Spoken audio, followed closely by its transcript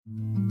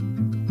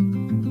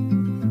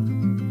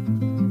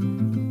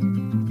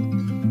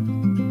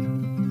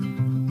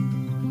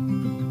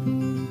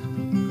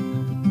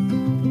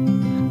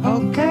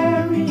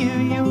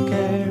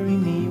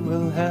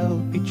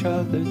each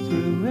other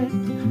through it.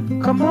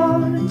 Come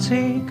on and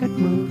see, good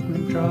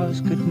movement draws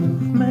good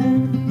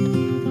movement.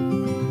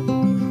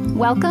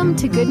 Welcome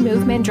to Good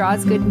Movement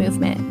Draws Good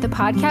Movement, the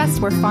podcast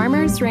where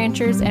farmers,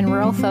 ranchers, and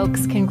rural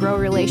folks can grow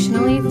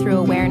relationally through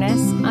awareness,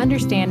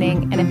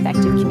 understanding, and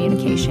effective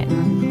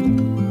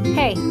communication.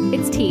 Hey,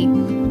 it's T.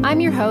 I'm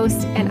your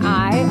host, and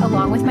I,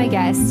 along with my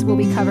guests, will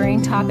be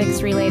covering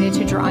topics related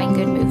to drawing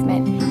good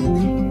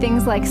movement.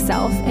 Things like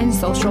self and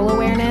social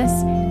awareness,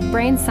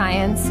 brain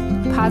science,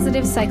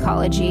 positive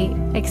psychology,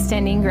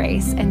 extending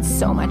grace, and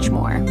so much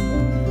more.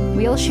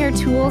 We'll share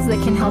tools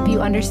that can help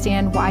you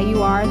understand why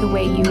you are the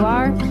way you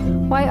are,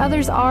 why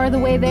others are the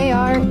way they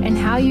are, and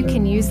how you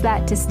can use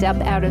that to step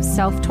out of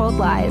self-told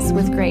lies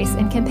with grace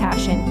and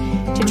compassion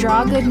to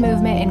draw good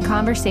movement in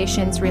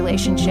conversations,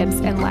 relationships,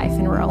 and life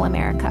in rural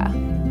America.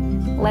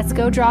 Let's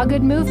go draw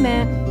good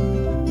movement.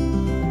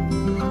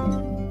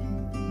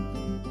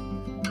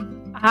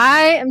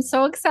 I am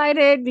so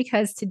excited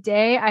because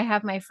today I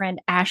have my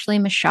friend Ashley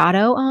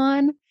Machado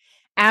on.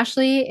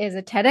 Ashley is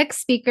a TEDx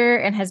speaker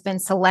and has been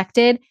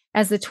selected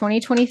as the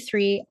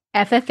 2023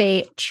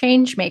 FFA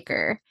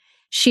Changemaker.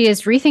 She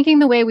is rethinking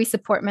the way we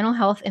support mental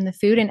health in the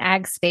food and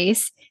ag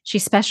space. She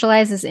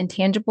specializes in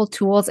tangible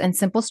tools and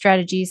simple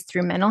strategies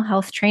through mental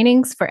health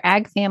trainings for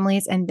ag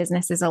families and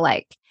businesses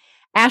alike.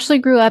 Ashley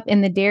grew up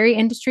in the dairy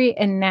industry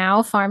and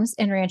now farms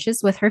and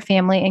ranches with her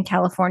family in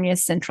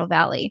California's Central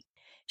Valley.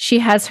 She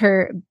has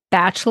her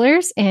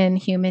bachelor's in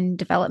human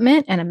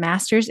development and a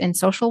master's in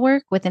social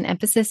work with an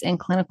emphasis in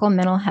clinical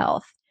mental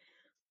health.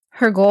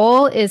 Her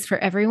goal is for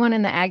everyone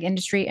in the ag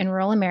industry in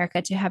rural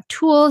America to have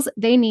tools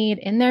they need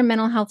in their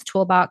mental health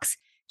toolbox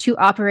to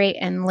operate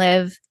and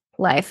live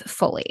life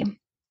fully.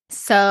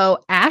 So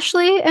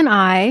Ashley and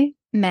I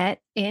met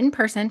in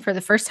person for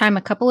the first time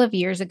a couple of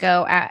years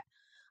ago at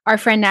our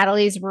friend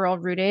Natalie's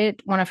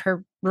one of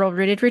her Rural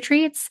Rooted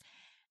retreats.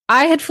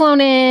 I had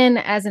flown in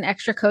as an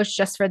extra coach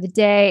just for the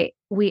day.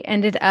 We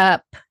ended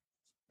up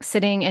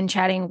sitting and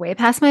chatting way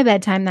past my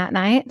bedtime that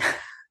night.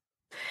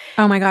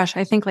 Oh my gosh,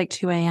 I think like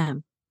 2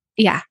 a.m.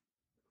 Yeah.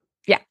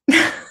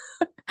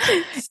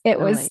 It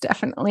was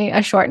definitely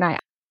a short night.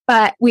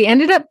 But we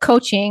ended up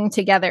coaching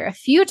together a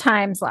few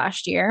times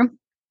last year.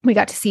 We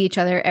got to see each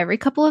other every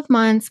couple of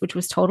months, which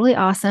was totally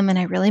awesome. And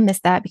I really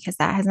missed that because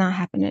that has not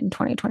happened in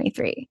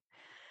 2023.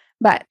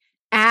 But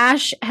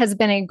Ash has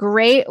been a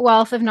great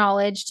wealth of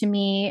knowledge to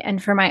me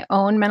and for my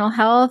own mental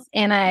health,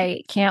 and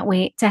I can't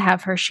wait to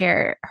have her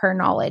share her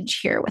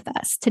knowledge here with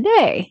us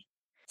today.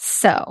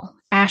 So,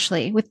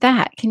 Ashley, with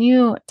that, can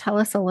you tell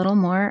us a little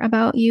more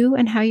about you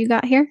and how you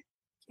got here?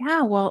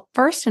 Yeah, well,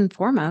 first and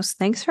foremost,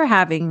 thanks for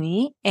having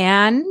me.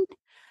 And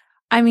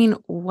I mean,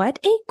 what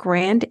a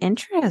grand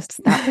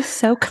interest. That was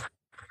so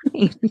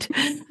kind.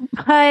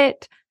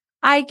 But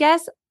I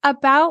guess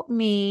about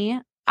me,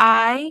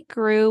 I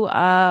grew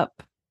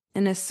up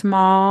in a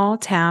small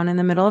town in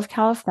the middle of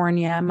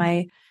California.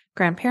 My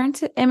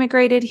grandparents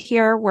immigrated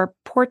here, were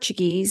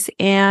Portuguese,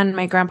 and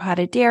my grandpa had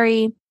a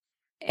dairy.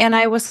 And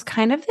I was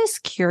kind of this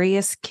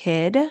curious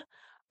kid,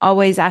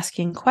 always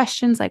asking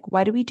questions like,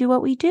 why do we do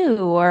what we do?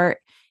 Or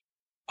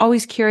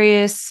always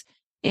curious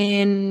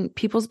in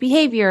people's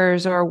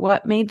behaviors or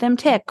what made them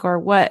tick or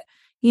what,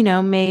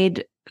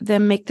 made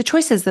them make the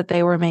choices that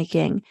they were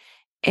making.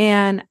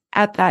 And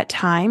at that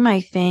time, I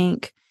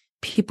think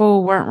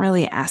people weren't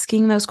really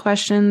asking those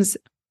questions,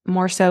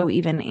 more so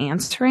even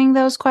answering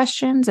those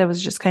questions. It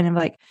was just kind of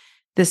like,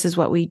 this is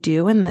what we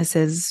do and this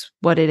is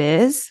what it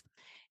is.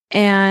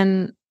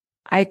 And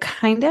I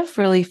kind of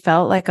really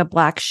felt like a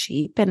black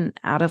sheep and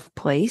out of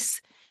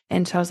place.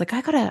 And so I was like,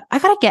 I gotta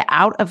get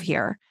out of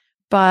here.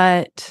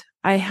 But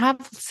I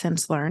have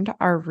since learned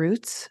our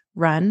roots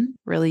run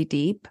really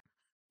deep.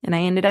 And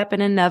I ended up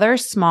in another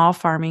small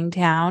farming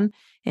town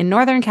in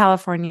Northern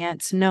California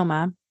at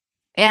Sonoma.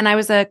 And I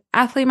was an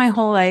athlete my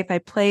whole life. I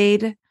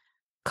played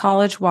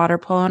college water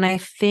polo, and I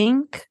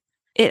think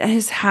it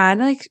has had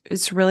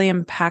this really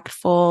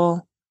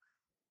impactful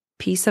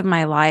piece of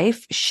my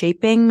life,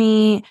 shaping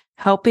me,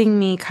 helping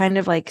me kind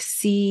of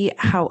see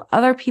how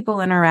other people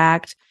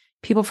interact,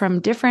 people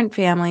from different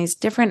families,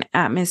 different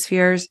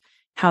atmospheres,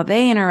 how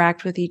they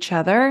interact with each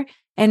other,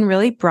 and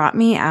really brought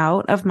me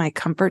out of my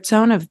comfort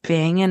zone of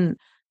being in,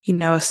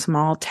 a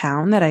small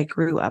town that I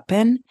grew up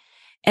in.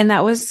 And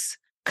that was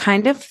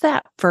kind of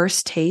that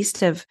first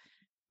taste of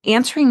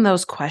answering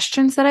those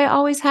questions that I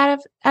always had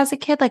as a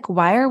kid, like,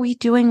 why are we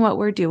doing what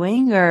we're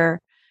doing? Or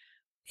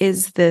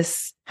is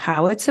this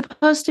how it's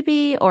supposed to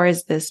be? Or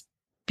is this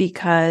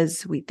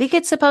because we think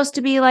it's supposed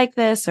to be like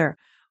this? Or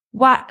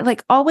why?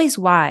 Always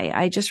why.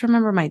 I just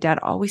remember my dad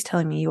always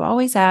telling me, you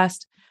always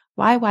asked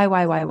why?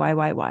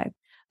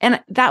 And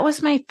that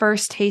was my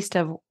first taste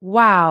of,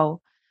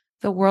 wow,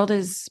 the world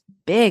is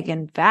big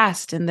and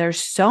vast, and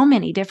there's so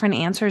many different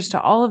answers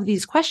to all of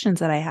these questions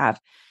that I have.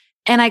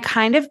 And I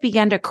kind of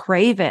began to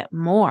crave it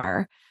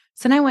more.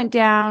 So then I went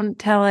down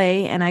to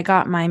LA and I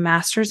got my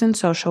master's in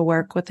social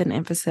work with an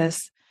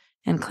emphasis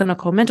in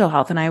clinical mental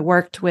health. And I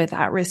worked with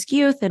at-risk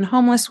youth and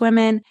homeless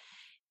women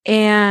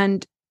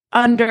and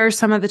under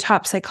some of the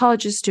top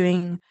psychologists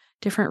doing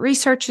different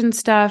research and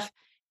stuff.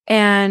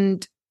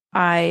 And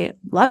I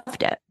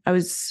loved it. I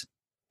was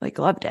like,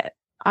 loved it.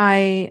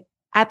 I,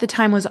 at the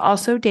time, was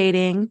also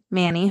dating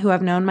Manny, who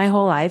I've known my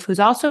whole life, who's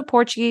also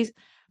Portuguese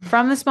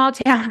from the small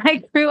town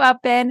I grew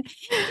up in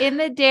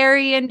the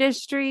dairy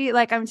industry.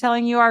 Like I'm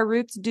telling you, our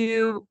roots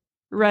do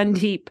run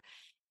deep.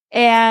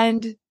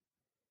 And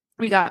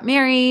we got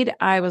married.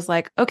 I was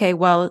like, okay,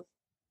 well,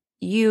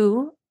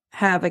 you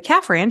have a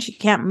calf ranch. You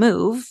can't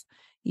move.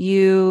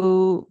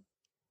 You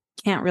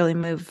can't really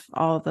move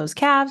all of those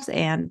calves,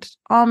 and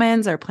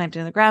almonds are planted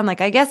in the ground.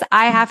 Like, I guess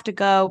I have to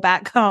go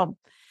back home.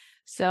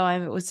 So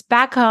I was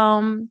back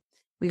home.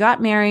 We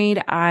got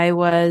married.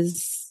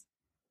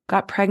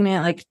 Got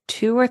pregnant like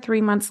 2 or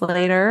 3 months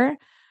later,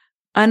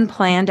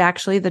 unplanned.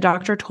 Actually, the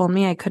doctor told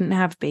me I couldn't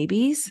have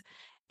babies.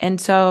 And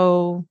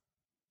so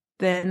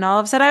then all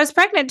of a sudden I was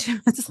pregnant 2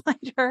 months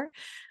later.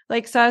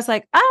 So I was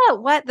like, oh,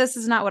 what? This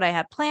is not what I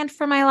had planned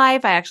for my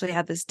life. I actually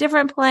had this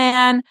different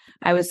plan.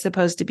 I was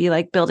supposed to be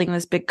like building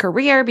this big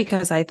career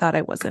because I thought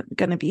I wasn't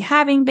going to be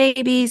having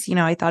babies.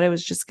 I thought it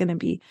was just going to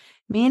be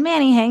me and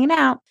Manny hanging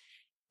out.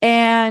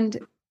 And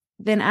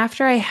then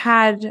after I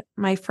had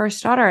my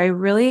first daughter, I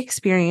really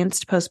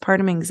experienced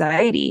postpartum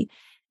anxiety.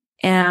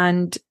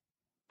 And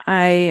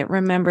I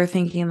remember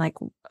thinking like,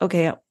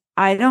 okay,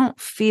 I don't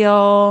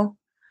feel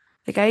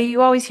like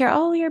you always hear,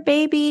 oh, your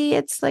baby,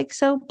 it's like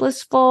so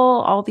blissful,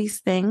 all these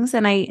things.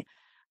 And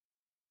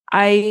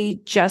I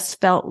just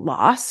felt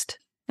lost.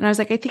 And I was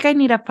like, I think I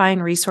need to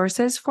find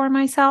resources for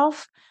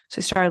myself. So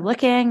I started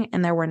looking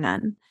and there were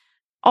none.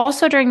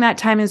 Also during that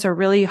time is a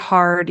really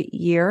hard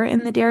year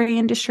in the dairy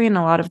industry. And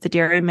a lot of the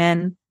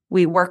dairymen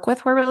we work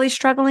with were really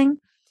struggling.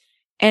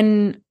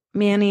 And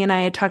Manny and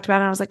I had talked about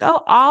it. And I was like,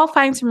 oh, I'll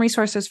find some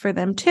resources for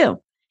them too.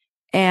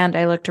 And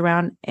I looked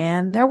around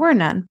and there were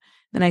none.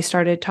 Then I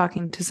started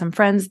talking to some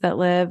friends that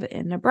live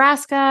in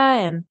Nebraska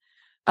and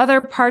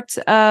other parts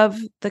of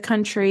the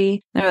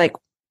country. They're like,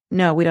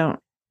 no, we don't.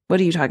 What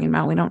are you talking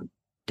about? We don't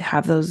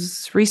have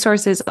those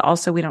resources.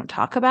 Also, we don't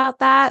talk about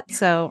that.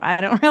 So I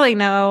don't really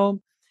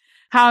know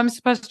how I'm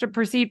supposed to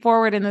proceed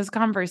forward in this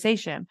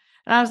conversation.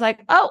 And I was like,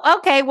 oh,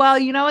 okay, well,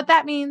 you know what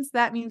that means?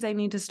 That means I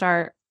need to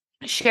start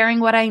sharing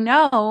what I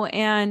know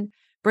and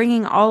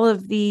bringing all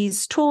of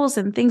these tools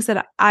and things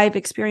that I've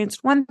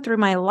experienced, one through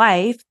my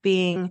life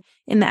being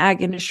in the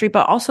ag industry,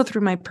 but also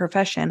through my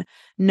profession,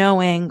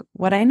 knowing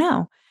what I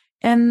know.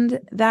 And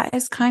that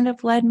has kind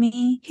of led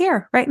me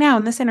here right now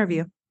in this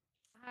interview.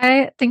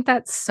 I think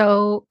that's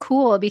so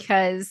cool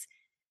because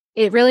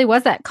it really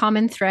was that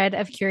common thread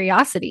of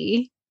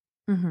curiosity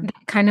that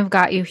kind of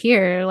got you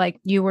here. Like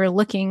you were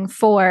looking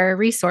for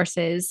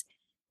resources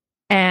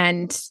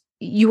and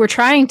you were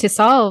trying to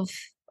solve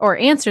or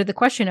answer the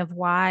question of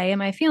why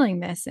am I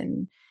feeling this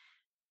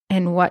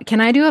and what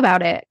can I do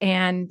about it?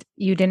 And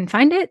you didn't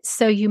find it,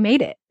 so you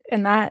made it.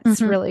 And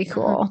that's really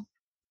cool.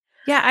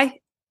 Yeah,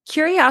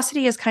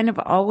 curiosity has kind of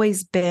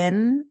always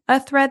been a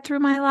thread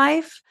through my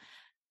life.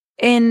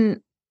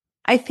 And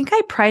I think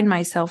I pride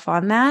myself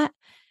on that.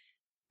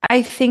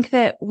 I think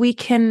that we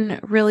can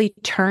really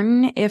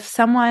turn if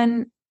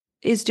someone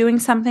is doing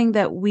something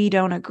that we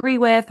don't agree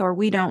with or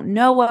we don't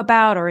know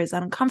about or is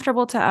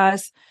uncomfortable to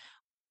us.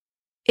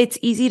 It's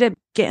easy to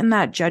get in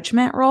that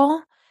judgment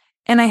role.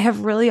 And I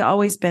have really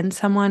always been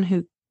someone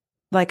who,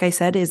 like I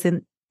said,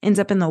 ends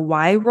up in the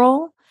why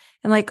role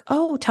and like,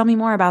 oh, tell me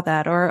more about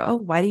that. Or, oh,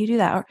 why do you do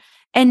that?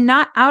 And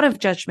not out of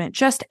judgment,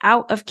 just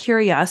out of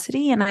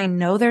curiosity. And I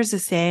know there's a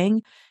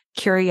saying,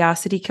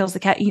 curiosity kills the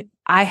cat.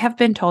 I have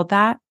been told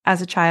that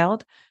as a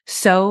child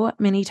so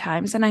many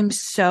times. And I'm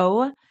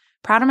so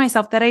proud of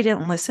myself that I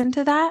didn't listen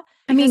to that.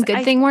 I mean,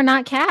 good thing we're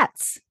not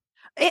cats.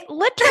 It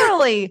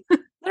literally.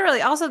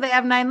 Also, they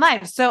have 9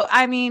 lives. So,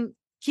 I mean,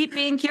 keep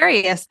being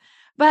curious.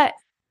 But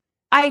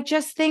I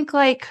just think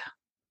like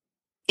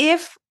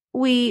if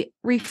we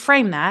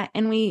reframe that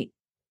and we,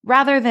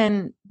 rather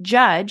than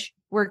judge,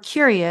 we're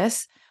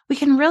curious, we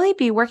can really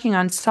be working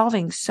on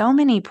solving so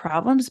many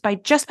problems by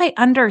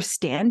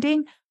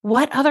understanding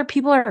what other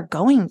people are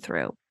going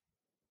through.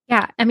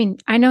 Yeah. I mean,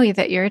 I know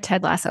that you're a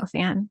Ted Lasso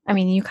fan. I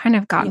mean, you kind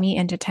of got me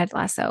into Ted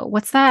Lasso.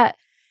 What's that?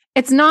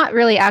 It's not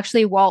really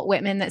actually Walt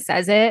Whitman that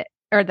says it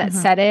or that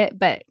said it,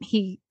 but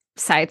he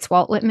cites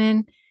Walt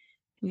Whitman.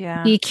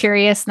 Yeah. Be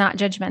curious, not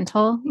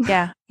judgmental.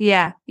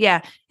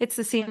 Yeah. It's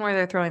the scene where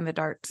they're throwing the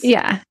darts.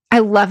 Yeah. I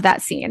love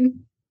that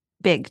scene.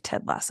 Big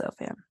Ted Lasso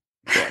fan.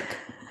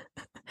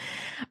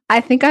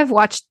 I think I've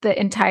watched the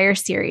entire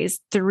series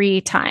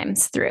 3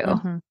 times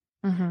through.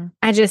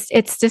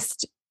 It's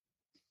just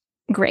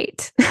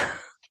great.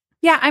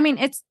 Yeah. I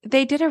mean,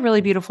 they did a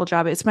really beautiful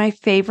job. It's my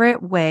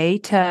favorite way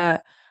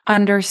to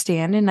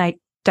understand and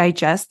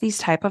digest these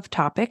type of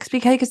topics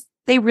because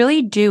they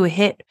really do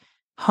hit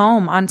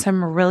home on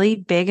some really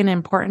big and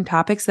important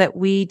topics that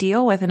we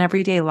deal with in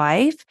everyday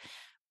life.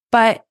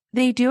 But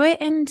they do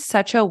it in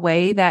such a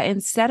way that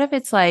instead of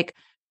it's like,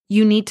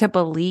 you need to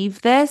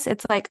believe this,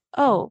 it's like,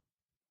 oh,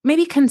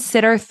 maybe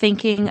consider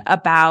thinking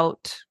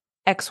about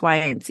X, Y,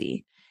 and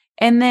Z.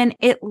 And then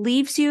it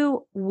leaves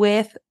you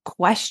with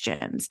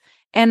questions.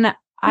 And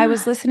I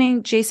was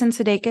listening, Jason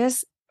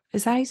Sudeikis.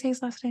 Is that how you say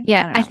his last name?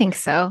 Yeah, I think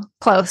so.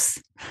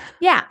 Close.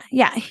 Yeah.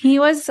 Yeah. He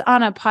was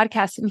on a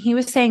podcast and he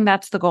was saying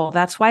that's the goal.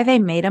 That's why they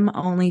made him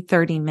only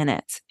 30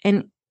 minutes.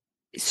 And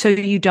so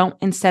you don't,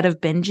 instead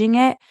of binging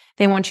it,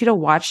 they want you to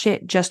watch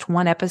it just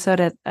one episode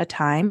at a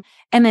time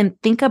and then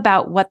think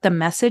about what the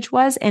message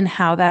was and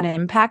how that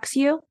impacts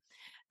you.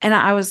 And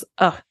I was,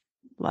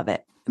 love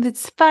it.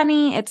 It's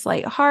funny. It's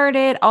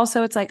lighthearted.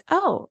 Also, it's like,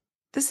 oh,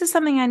 this is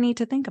something I need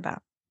to think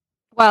about.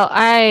 Well,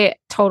 I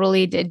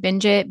totally did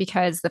binge it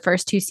because the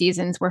first 2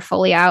 seasons were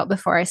fully out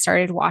before I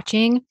started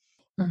watching.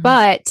 Mhm.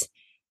 But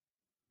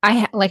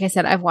like I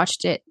said, I've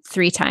watched it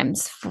 3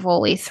 times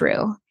fully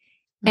through.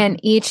 And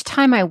each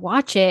time I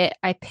watch it,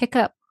 I pick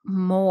up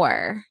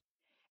more.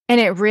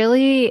 And it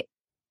really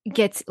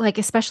gets like,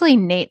 especially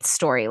Nate's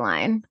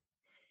storyline.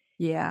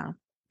 Yeah.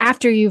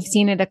 After you've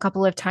seen it a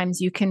couple of times,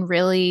 you can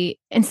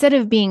really, instead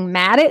of being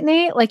mad at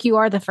Nate like you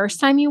are the first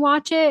time you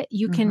watch it,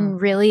 you can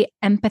really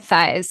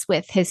empathize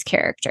with his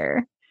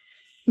character.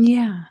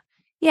 Yeah.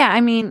 Yeah.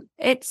 I mean,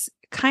 it's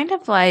kind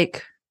of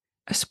like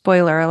a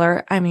spoiler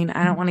alert. I mean,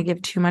 I don't want to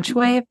give too much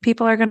away if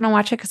people are going to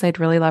watch it because I'd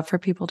really love for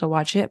people to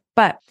watch it.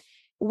 But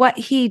what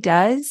he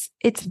does,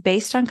 it's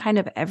based on kind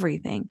of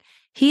everything.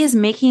 He is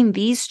making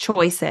these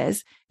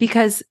choices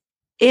because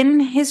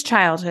in his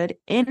childhood,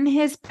 in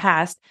his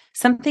past,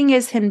 something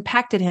has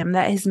impacted him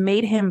that has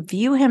made him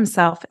view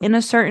himself in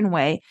a certain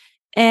way.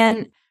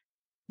 And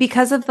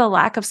because of the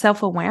lack of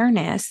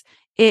self-awareness,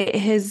 it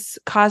has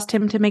caused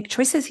him to make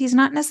choices he's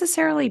not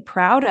necessarily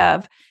proud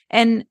of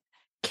and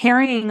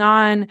carrying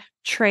on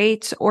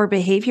traits or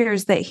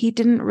behaviors that he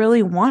didn't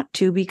really want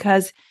to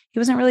because he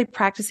wasn't really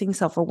practicing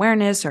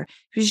self-awareness or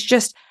he was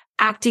just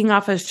acting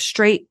off of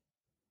straight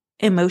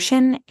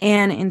emotion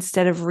and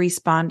instead of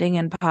responding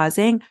and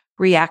pausing,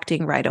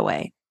 reacting right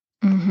away.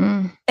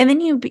 Mm-hmm. And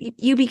then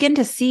you begin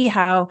to see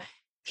how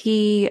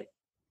he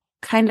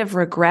kind of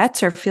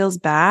regrets or feels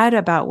bad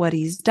about what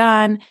he's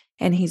done.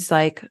 And he's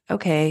like,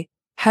 okay,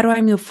 how do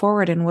I move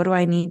forward and what do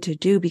I need to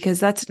do? Because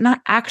that's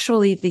not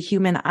actually the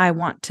human I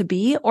want to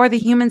be or the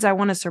humans I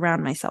want to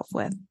surround myself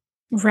with.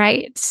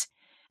 Right.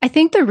 I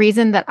think the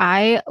reason that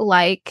I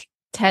like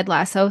Ted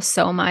Lasso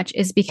so much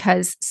is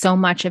because so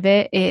much of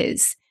it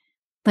is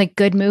like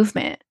good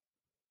movement.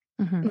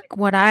 Like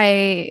what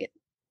I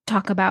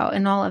talk about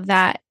and all of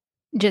that,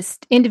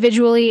 just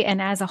individually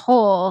and as a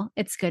whole,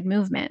 it's good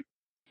movement.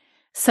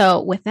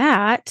 So, with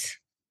that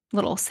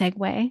little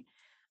segue,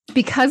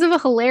 because of a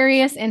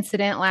hilarious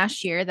incident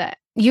last year that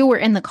you were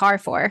in the car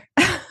for,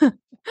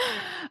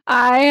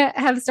 I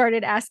have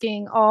started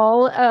asking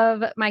all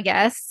of my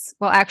guests.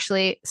 Well,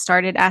 actually,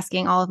 started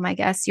asking all of my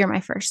guests.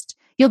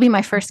 You'll be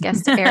my first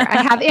guest to air.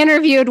 I have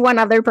interviewed one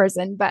other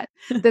person, but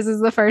this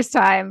is the first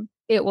time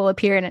it will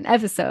appear in an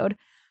episode.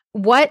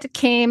 What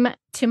came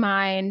to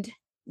mind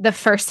the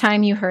first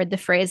time you heard the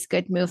phrase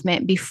good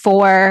movement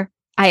before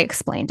I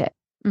explained it?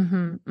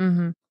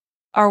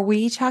 Are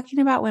we talking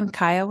about when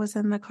Kaya was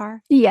in the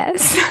car?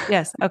 Yes.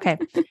 Yes. Okay.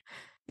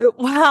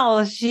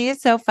 Wow. She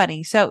is so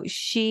funny. So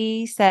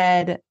she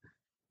said,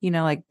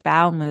 like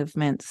bowel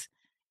movements.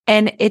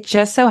 And it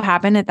just so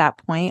happened at that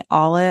point,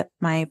 all of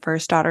my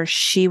first daughter,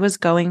 she was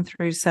going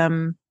through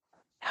some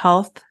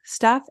health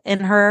stuff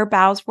and her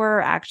bowels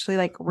were actually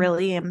like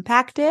really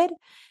impacted.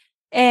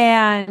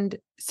 And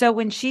so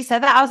when she said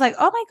that, I was like,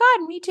 oh my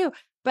God, me too.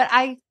 But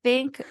I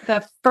think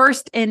the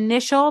first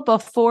initial,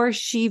 before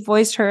she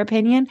voiced her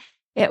opinion,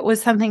 it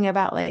was something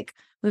about like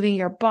moving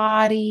your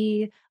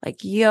body,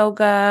 like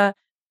yoga,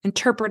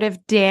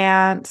 interpretive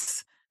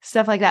dance,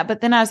 stuff like that.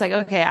 But then I was like,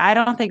 okay, I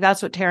don't think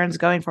that's what Taryn's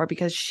going for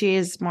because she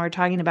is more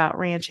talking about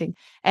ranching.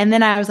 And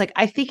then I was like,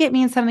 I think it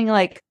means something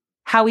like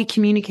how we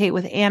communicate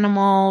with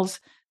animals.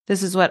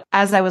 This is what,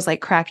 as I was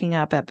like cracking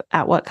up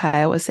at what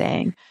Kaya was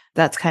saying,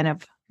 that's kind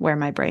of where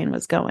my brain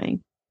was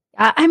going.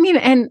 I mean,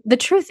 and the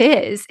truth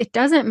is, it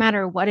doesn't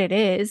matter what it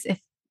is,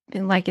 if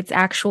like it's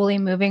actually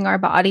moving our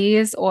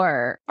bodies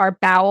or our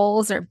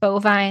bowels or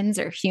bovines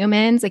or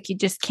humans, like you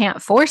just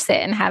can't force it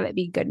and have it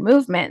be good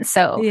movement.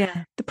 So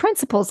Yeah, the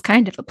principles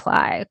kind of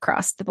apply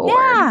across the board.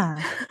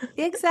 Yeah,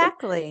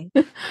 exactly.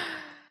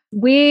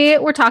 We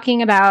were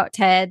talking about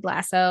Ted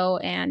Lasso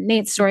and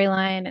Nate's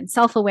storyline and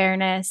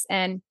self-awareness.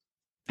 And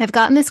I've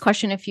gotten this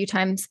question a few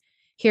times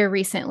here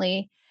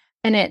recently.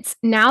 And it's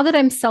now that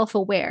I'm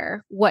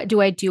self-aware, what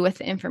do I do with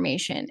the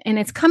information? And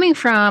it's coming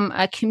from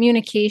a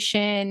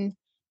communication,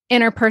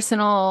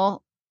 interpersonal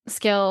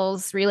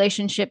skills,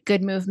 relationship,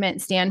 good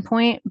movement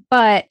standpoint.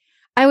 But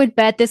I would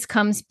bet this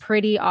comes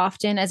pretty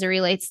often as it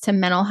relates to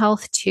mental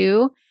health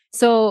too.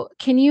 So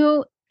can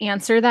you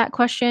answer that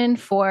question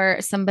for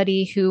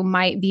somebody who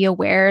might be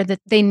aware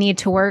that they need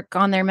to work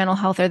on their mental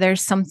health or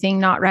there's something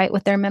not right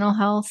with their mental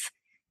health?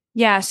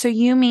 Yeah. So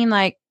you mean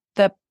like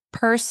the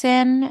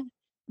person,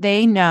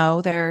 they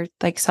know they're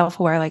like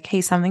self-aware, like,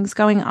 hey, something's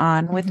going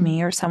on with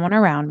me or someone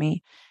around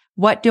me.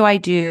 What do I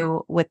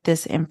do with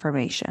this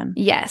information?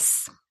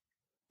 Yes.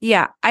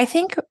 Yeah. I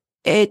think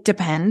it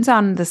depends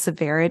on the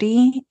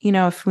severity.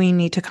 If we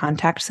need to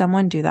contact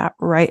someone, do that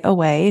right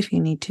away. If you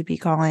need to be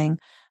calling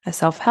a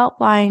self-help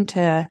line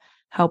to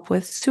help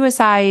with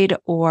suicide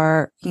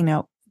or,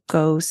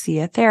 go see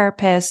a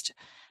therapist.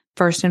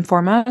 First and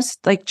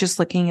foremost, like just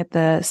looking at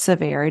the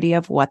severity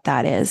of what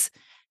that is.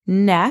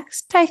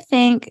 Next, I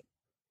think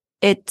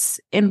it's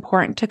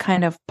important to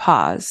kind of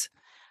pause.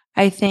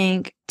 I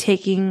think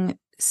taking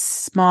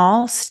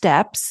small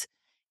steps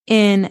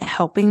in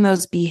helping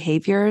those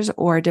behaviors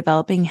or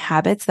developing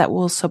habits that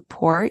will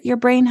support your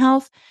brain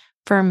health,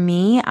 for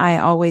me, I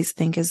always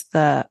think is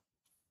the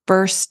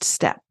first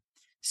step.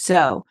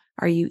 So,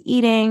 are you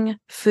eating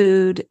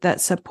food that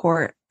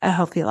support a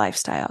healthy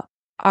lifestyle?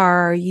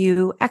 Are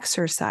you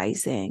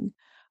exercising?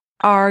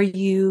 Are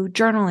you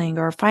journaling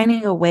or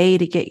finding a way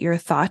to get your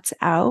thoughts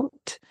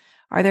out?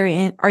 Are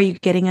you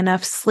getting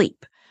enough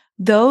sleep?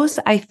 Those,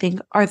 I think,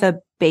 are the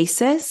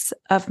basis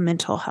of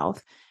mental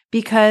health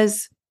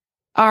because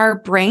our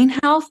brain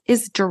health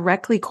is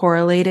directly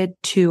correlated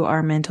to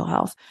our mental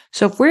health.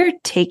 So if we're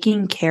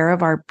taking care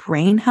of our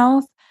brain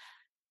health,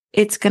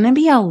 it's going to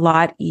be a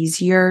lot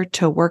easier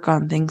to work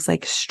on things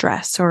like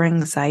stress or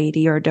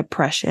anxiety or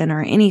depression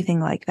or anything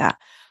like that.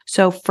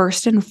 So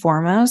first and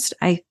foremost,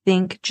 I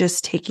think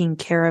just taking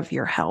care of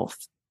your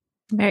health.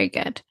 Very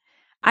good.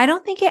 I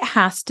don't think it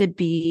has to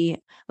be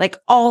like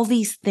all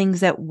these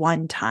things at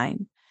one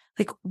time,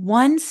 like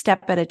one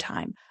step at a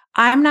time.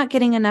 I'm not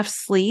getting enough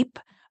sleep.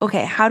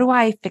 Okay, how do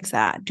I fix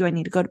that? Do I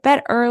need to go to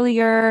bed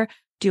earlier?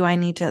 Do I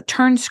need to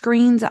turn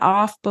screens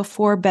off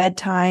before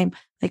bedtime?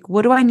 Like,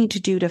 what do I need to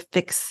do to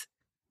fix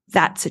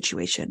that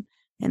situation?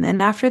 And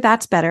then after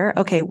that's better,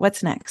 okay,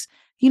 what's next?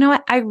 You know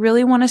what? I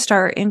really want to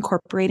start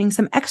incorporating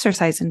some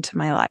exercise into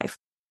my life.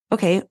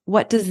 Okay,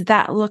 what does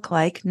that look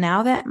like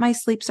now that my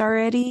sleep's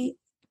already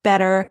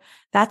better?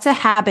 That's a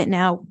habit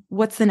now.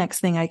 What's the next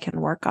thing I can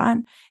work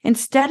on?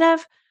 Instead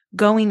of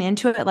going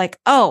into it like,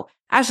 oh,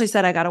 Ashley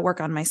said I got to work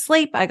on my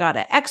sleep. I got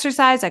to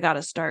exercise. I got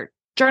to start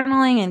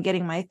journaling and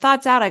getting my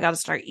thoughts out. I got to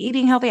start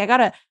eating healthy. I got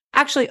to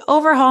actually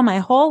overhaul my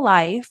whole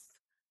life.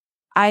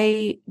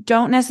 I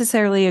don't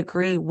necessarily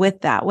agree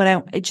with that.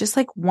 It's just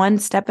like one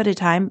step at a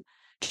time.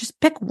 Just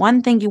pick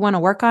one thing you want to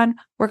work on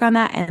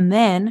that. And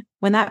then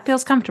when that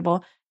feels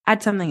comfortable,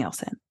 add something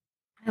else in.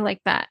 I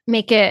like that.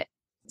 Make it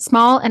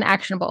small and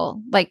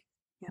actionable, like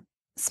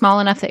small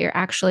enough that you're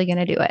actually going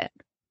to do it.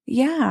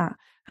 Yeah.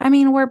 I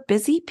mean, we're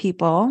busy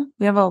people.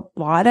 We have a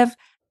lot of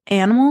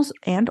animals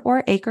and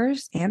or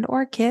acres and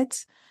or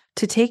kids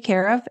to take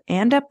care of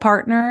and a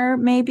partner,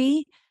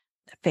 maybe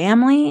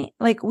family.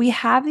 Like we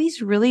have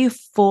these really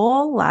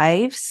full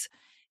lives.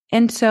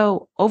 And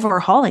so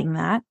overhauling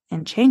that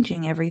and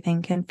changing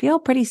everything can feel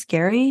pretty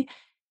scary.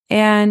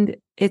 And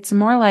it's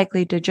more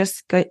likely to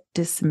just get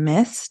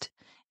dismissed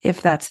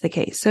if that's the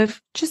case. So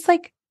if just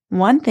like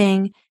one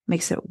thing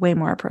makes it way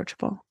more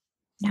approachable.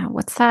 Now,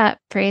 what's that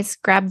phrase?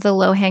 Grab the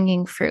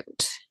low-hanging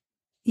fruit.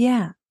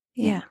 Yeah.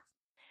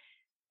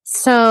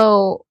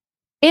 So,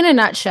 in a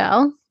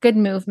nutshell, good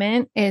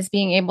movement is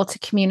being able to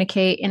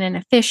communicate in an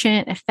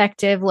efficient,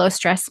 effective,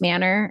 low-stress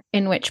manner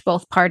in which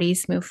both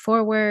parties move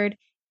forward,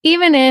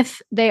 even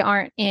if they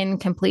aren't in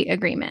complete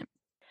agreement.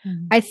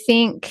 Mm-hmm. I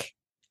think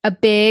a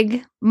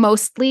big,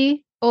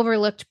 mostly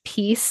overlooked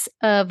piece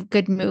of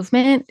good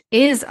movement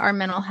is our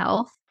mental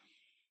health.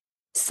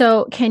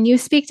 So, can you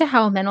speak to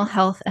how mental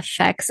health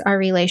affects our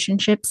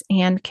relationships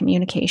and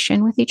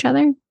communication with each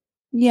other?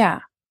 Yeah.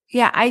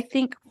 I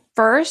think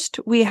first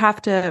we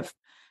have to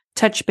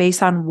touch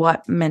base on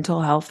what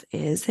mental health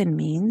is and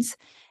means.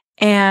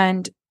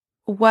 And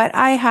what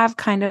I have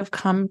kind of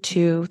come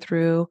to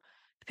through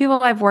the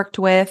people I've worked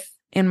with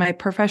in my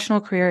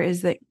professional career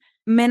is that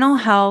mental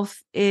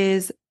health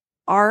is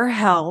our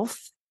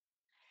health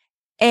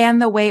and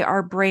the way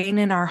our brain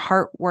and our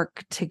heart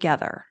work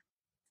together.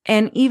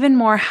 And even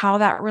more, how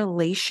that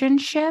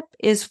relationship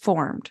is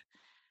formed.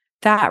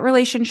 That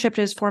relationship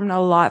is formed a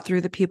lot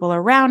through the people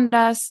around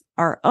us,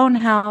 our own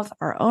health,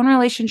 our own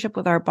relationship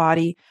with our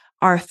body,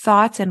 our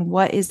thoughts, and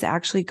what is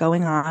actually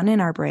going on in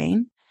our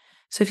brain.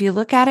 So if you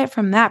look at it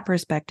from that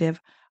perspective,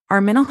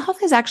 our mental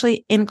health is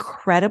actually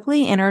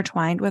incredibly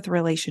intertwined with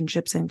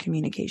relationships and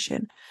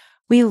communication.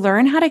 We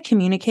learn how to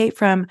communicate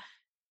from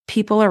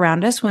people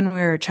around us when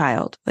we're a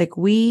child. Like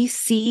we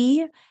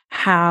see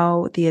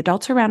how the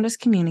adults around us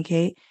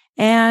communicate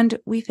and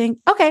we think,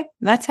 okay,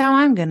 that's how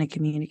I'm going to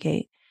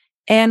communicate.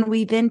 And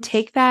we then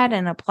take that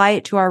and apply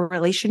it to our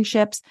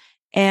relationships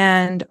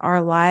and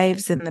our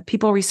lives and the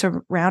people we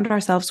surround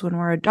ourselves when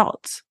we're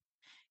adults.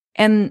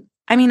 And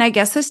I mean, I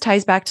guess this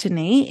ties back to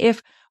Nate.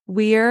 If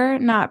we're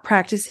not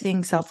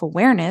practicing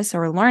self-awareness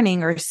or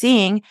learning or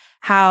seeing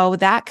how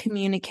that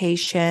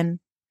communication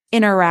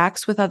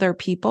interacts with other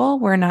people,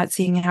 we're not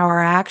seeing how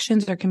our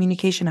actions or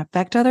communication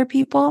affect other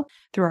people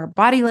through our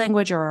body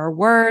language or our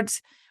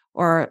words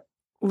or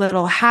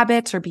little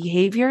habits or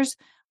behaviors,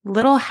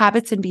 little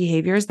habits and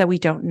behaviors that we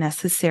don't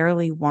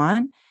necessarily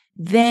want,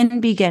 then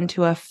begin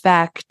to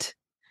affect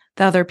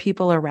the other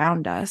people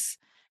around us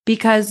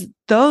because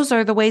those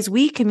are the ways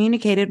we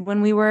communicated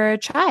when we were a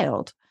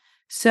child.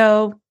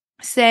 So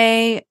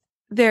say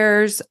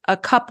there's a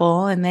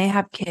couple and they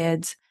have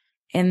kids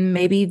and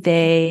maybe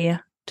they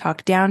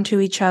talk down to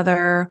each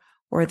other,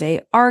 or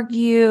they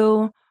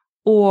argue,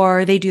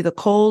 or they do the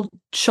cold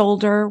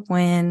shoulder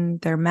when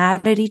they're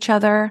mad at each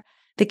other,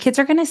 the kids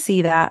are going to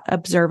see that,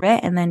 observe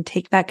it, and then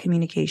take that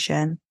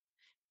communication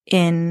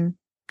into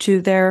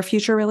their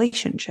future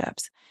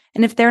relationships.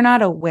 And if they're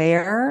not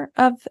aware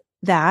of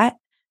that,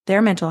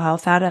 their mental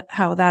health,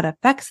 how that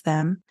affects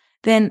them,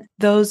 then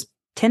those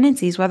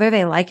tendencies, whether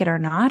they like it or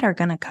not, are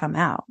going to come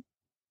out.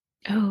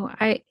 Oh,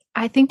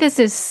 I think this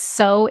is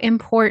so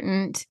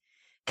important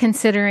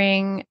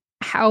considering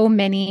how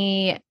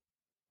many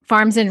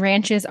farms and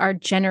ranches are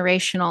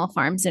generational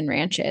farms and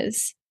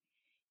ranches.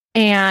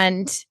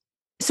 And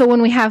so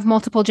when we have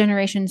multiple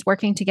generations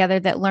working together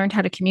that learned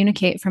how to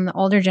communicate from the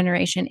older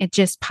generation, it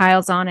just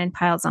piles on and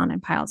piles on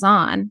and piles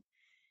on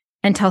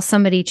until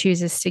somebody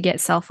chooses to get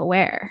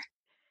self-aware.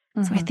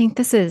 So I think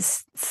this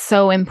is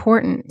so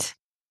important.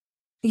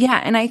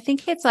 Yeah. And I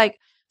think it's like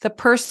the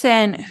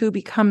person who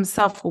becomes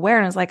self-aware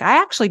and is like,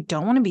 I actually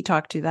don't want to be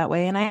talked to that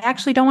way. And I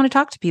actually don't want to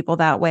talk to people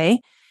that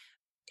way.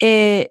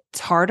 It's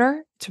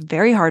harder. It's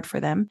very hard for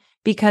them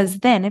because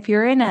then if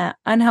you're in an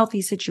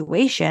unhealthy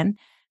situation,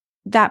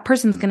 that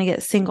person's going to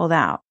get singled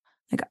out.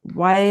 Like,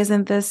 why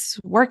isn't this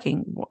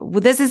working? Well,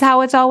 this is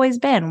how it's always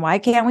been. Why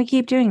can't we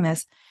keep doing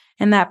this?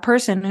 And that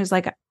person who's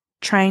like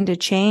trying to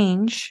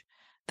change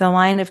the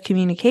line of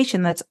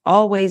communication that's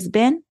always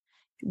been,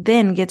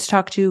 then gets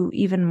talked to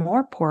even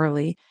more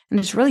poorly. And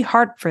it's really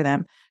hard for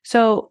them.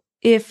 So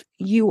if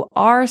you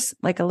are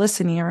like a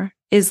listener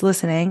is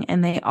listening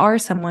and they are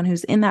someone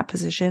who's in that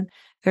position,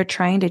 they're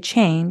trying to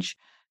change,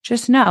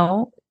 just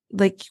know,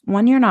 like,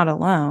 one, you're not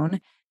alone.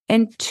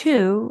 And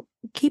two,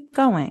 keep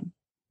going.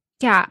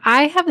 Yeah,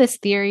 I have this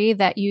theory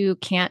that you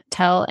can't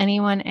tell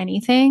anyone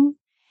anything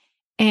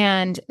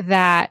and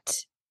that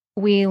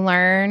we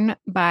learn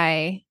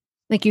by,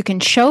 like, you can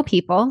show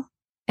people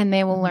and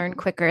they will learn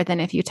quicker than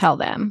if you tell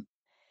them.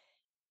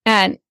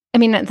 And I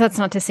mean, that's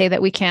not to say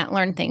that we can't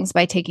learn things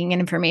by taking in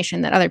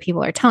information that other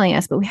people are telling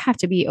us, but we have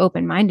to be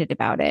open-minded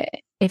about it.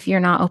 If you're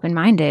not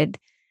open-minded,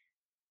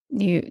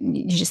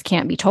 you just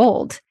can't be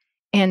told.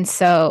 And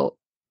so,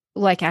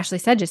 like Ashley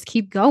said, just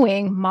keep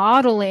going,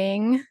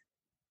 modeling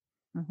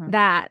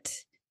that,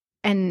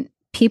 and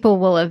people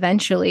will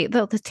eventually,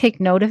 they'll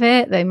take note of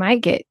it. They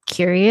might get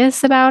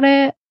curious about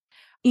it.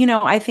 You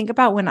know, I think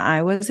about when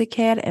I was a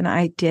kid and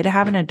I did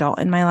have an adult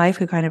in my life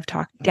who kind of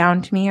talked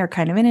down to me or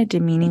kind of in a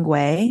demeaning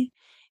way.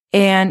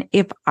 And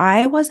if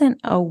I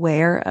wasn't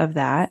aware of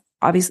that,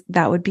 obviously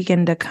that would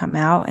begin to come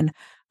out and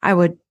I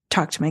would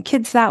talk to my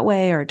kids that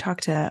way or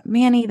talk to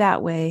Manny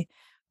that way.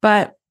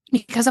 But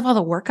because of all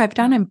the work I've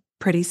done, I'm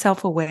pretty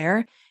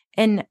self-aware.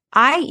 And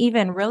I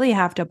even really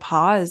have to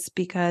pause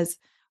because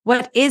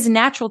what is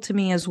natural to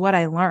me is what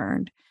I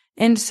learned.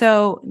 And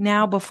so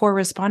now before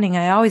responding,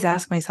 I always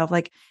ask myself,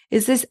 like,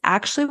 is this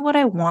actually what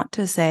I want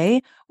to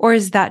say? Or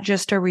is that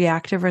just a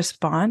reactive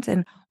response?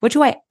 And what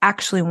do I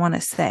actually want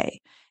to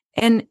say?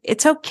 And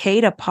it's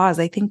okay to pause.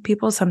 I think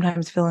people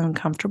sometimes feel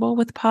uncomfortable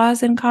with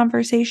pause in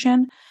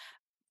conversation.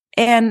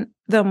 And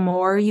the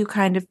more you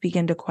kind of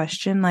begin to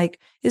question, like,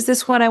 is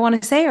this what I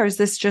want to say? Or is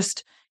this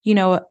just,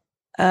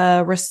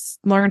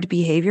 learned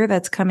behavior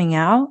that's coming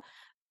out?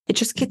 It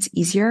just gets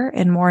easier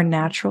and more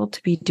natural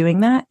to be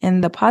doing that.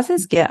 And the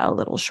pauses get a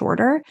little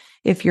shorter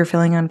if you're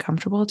feeling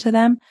uncomfortable to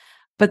them.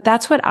 But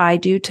that's what I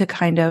do to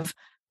kind of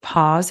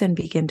pause and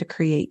begin to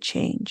create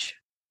change.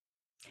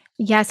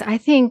 Yes, I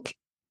think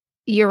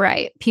you're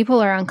right.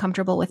 People are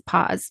uncomfortable with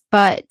pause,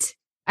 but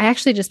I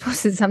actually just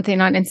posted something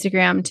on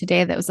Instagram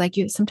today that was like,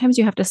 sometimes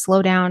you have to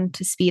slow down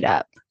to speed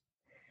up.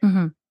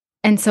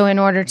 And so in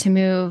order to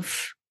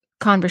move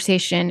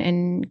conversation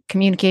and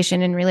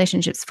communication and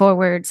relationships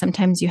forward,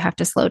 sometimes you have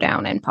to slow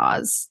down and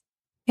pause.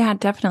 Yeah,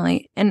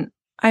 definitely. And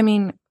I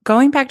mean,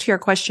 going back to your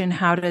question,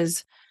 how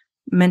does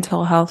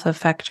mental health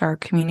affect our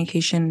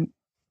communication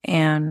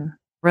and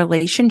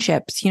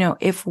relationships?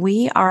 If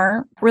we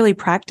are really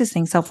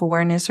practicing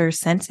self-awareness or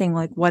sensing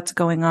like what's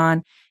going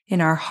on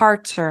in our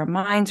hearts or our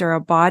minds or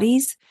our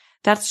bodies,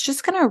 that's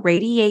just going to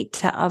radiate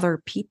to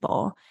other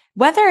people.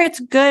 Whether it's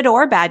good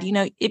or bad,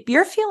 if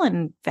you're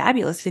feeling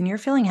fabulous and you're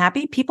feeling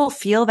happy, people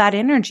feel that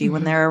energy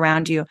when they're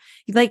around you.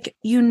 Like,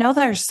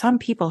 there's some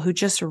people who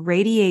just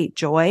radiate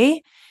joy.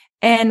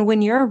 And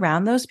when you're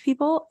around those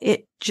people,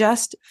 it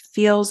just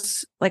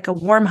feels like a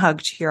warm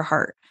hug to your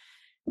heart.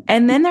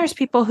 And then there's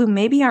people who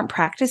maybe aren't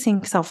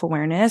practicing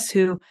self-awareness,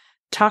 who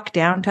talk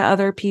down to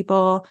other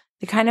people.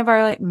 They kind of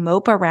are like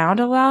mope around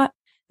a lot.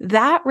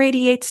 That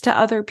radiates to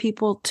other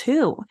people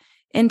too.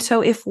 And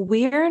so if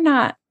we're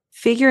not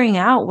figuring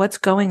out what's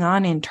going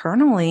on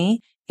internally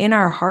in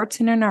our hearts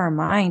and in our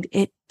mind,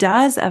 it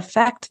does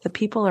affect the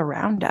people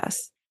around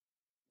us.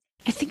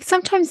 I think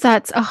sometimes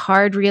that's a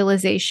hard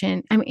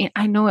realization. I mean,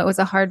 I know it was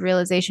a hard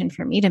realization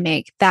for me to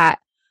make, that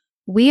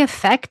we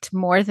affect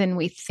more than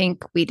we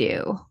think we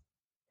do.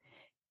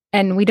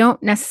 And we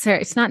don't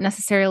necessarily, it's not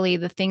necessarily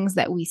the things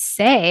that we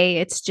say,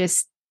 it's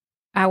just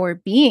our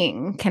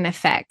being can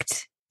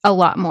affect a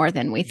lot more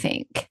than we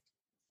think.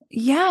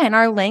 Yeah. And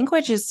our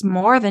language is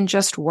more than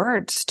just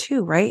words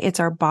too, right? It's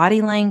our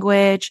body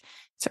language.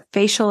 It's our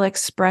facial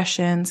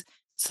expressions.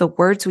 It's the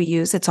words we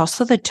use. It's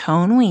also the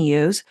tone we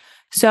use.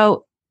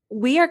 So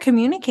we are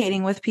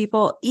communicating with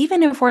people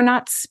even if we're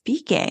not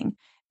speaking.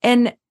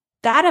 And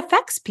that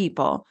affects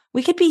people.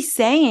 We could be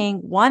saying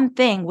one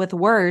thing with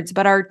words,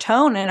 but our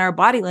tone and our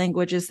body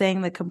language is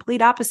saying the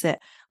complete opposite.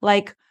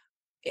 Like,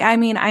 I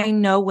mean, I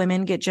know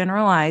women get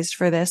generalized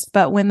for this,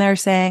 but when they're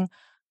saying,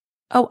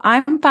 "Oh,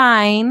 I'm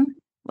fine,"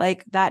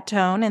 like that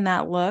tone and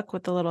that look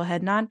with the little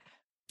head nod,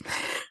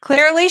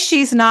 clearly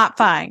she's not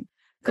fine.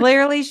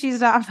 Clearly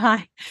she's not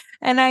fine.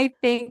 And I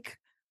think,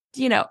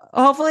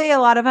 hopefully a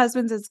lot of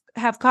husbands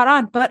have caught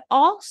on, but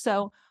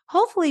also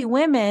hopefully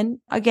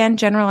women, again,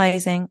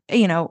 generalizing,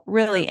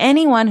 really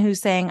anyone who's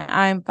saying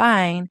I'm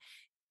fine,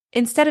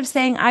 instead of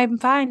saying I'm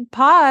fine,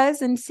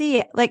 pause and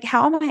see, like,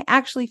 how am I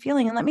actually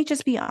feeling? And let me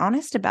just be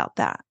honest about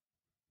that.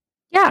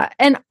 Yeah.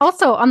 And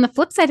also on the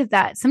flip side of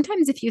that,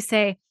 sometimes if you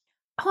say,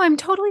 "Oh, I'm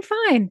totally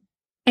fine,"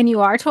 and you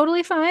are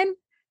totally fine,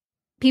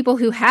 people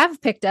who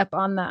have picked up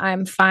on the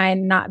 "I'm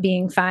fine, not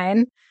being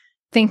fine"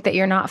 think that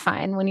you're not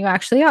fine when you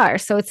actually are.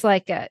 So it's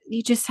like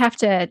you just have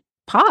to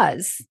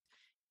pause.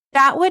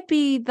 That would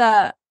be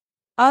the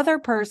other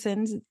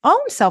person's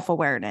own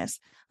self-awareness.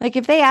 Like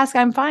if they ask,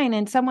 "I'm fine,"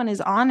 and someone is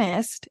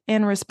honest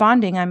in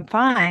responding, "I'm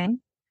fine,"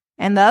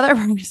 and the other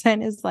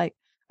person is like,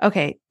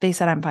 "Okay, they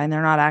said I'm fine.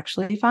 They're not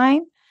actually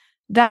fine."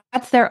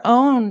 That's their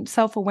own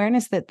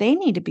self-awareness that they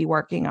need to be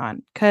working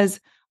on, because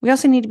we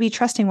also need to be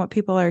trusting what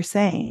people are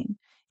saying.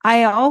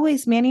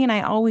 Manny and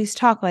I always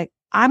talk like,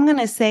 I'm going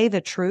to say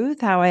the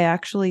truth, how I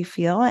actually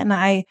feel.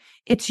 And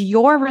it's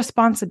your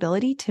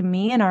responsibility to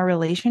me in our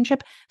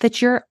relationship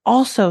that you're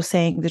also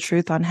saying the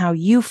truth on how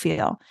you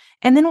feel.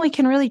 And then we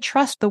can really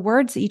trust the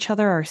words each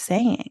other are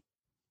saying.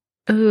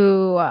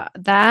 Ooh,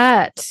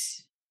 that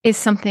is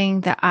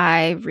something that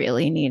I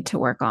really need to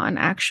work on,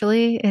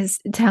 actually, is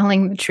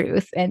telling the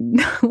truth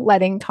and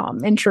letting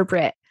Tom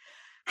interpret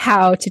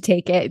how to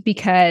take it.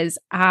 Because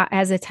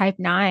as a type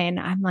 9,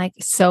 I'm like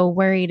so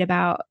worried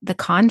about the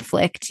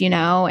conflict,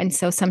 And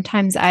so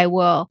sometimes I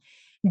will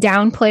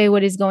downplay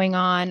what is going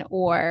on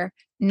or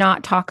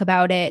not talk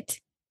about it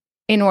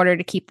in order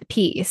to keep the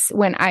peace,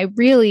 when I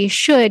really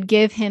should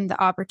give him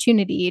the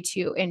opportunity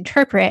to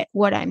interpret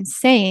what I'm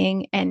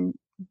saying and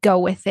go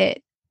with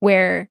it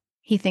where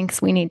he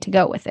thinks we need to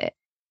go with it.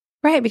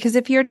 Right. Because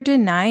if you're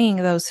denying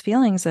those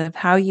feelings of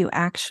how you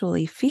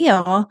actually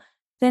feel,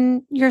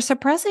 then you're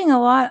suppressing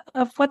a lot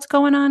of what's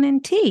going on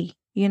in tea.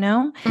 If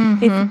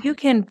Mm-hmm. you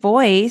can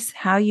voice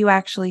how you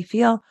actually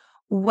feel,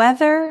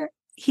 whether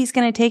he's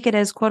going to take it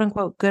as quote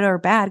unquote good or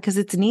bad, because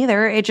it's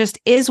neither, it just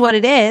is what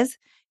it is.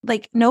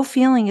 Like no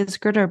feeling is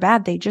good or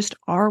bad. They just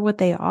are what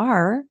they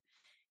are.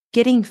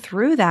 Getting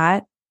through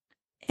that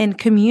and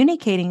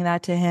communicating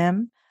that to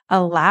him,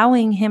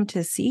 allowing him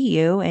to see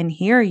you and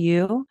hear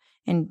you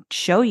and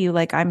show you,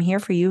 like, I'm here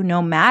for you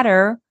no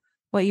matter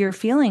what your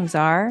feelings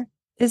are,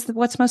 is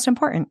what's most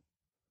important.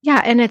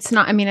 Yeah. And it's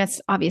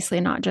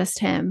obviously not just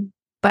him,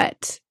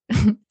 but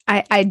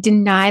I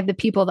deny the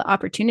people the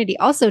opportunity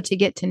also to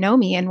get to know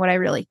me and what I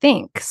really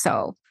think.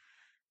 So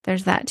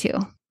there's that too.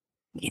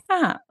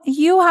 Yeah.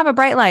 You have a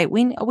bright light.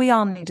 We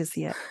all need to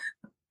see it.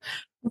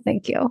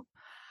 Thank you.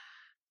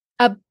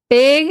 A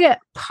big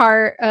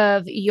part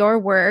of your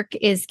work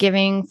is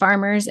giving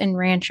farmers and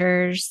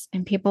ranchers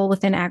and people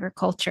within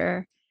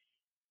agriculture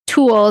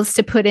tools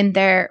to put in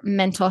their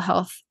mental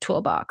health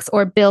toolbox,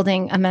 or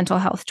building a mental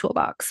health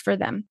toolbox for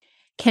them.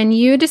 Can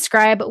you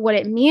describe what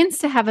it means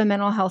to have a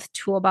mental health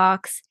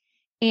toolbox?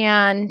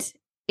 And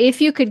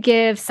if you could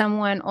give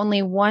someone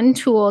only one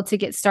tool to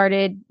get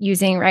started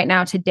using right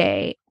now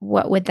today,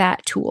 what would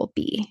that tool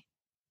be?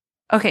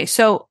 Okay.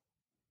 So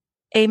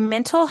a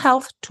mental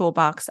health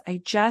toolbox.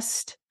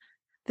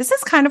 This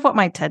is kind of what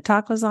my TED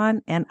Talk was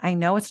on, and I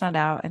know it's not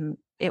out, and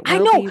it I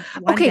will know. be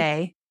one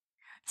day.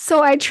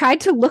 So I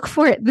tried to look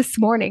for it this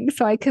morning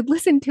so I could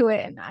listen to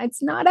it, and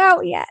it's not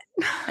out yet.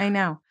 I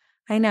know.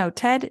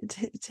 TED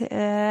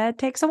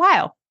takes a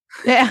while.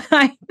 Yeah,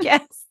 I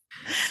guess.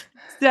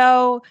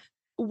 So,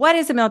 what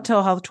is a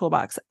mental health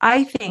toolbox?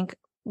 I think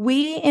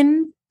we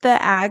in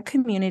the ag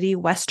community,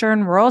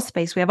 Western rural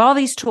space, we have all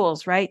these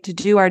tools, right, to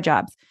do our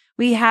jobs.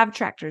 We have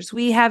tractors,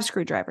 we have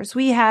screwdrivers,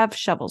 we have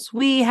shovels,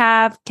 we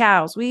have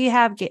cows, we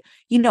have,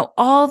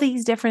 all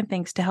these different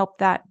things to help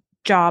that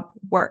job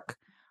work.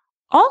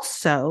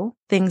 Also,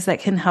 things that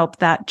can help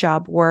that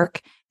job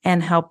work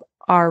and help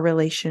our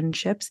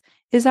relationships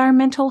is our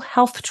mental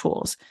health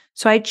tools.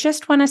 So I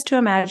just want us to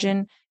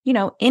imagine,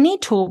 any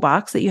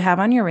toolbox that you have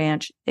on your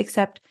ranch,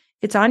 except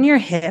it's on your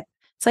hip.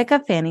 It's like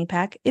a fanny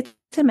pack. It's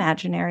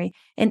imaginary.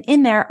 And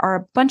in there are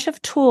a bunch of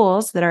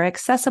tools that are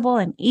accessible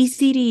and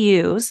easy to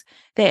use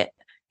that,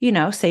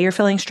 say you're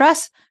feeling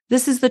stress.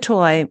 This is the tool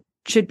I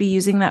should be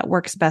using that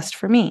works best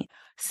for me.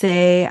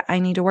 Say I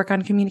need to work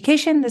on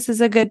communication. This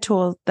is a good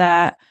tool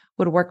that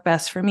would work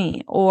best for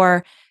me.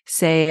 Or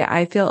say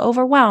I feel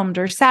overwhelmed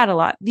or sad a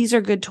lot. These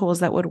are good tools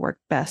that would work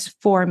best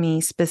for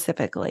me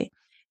specifically.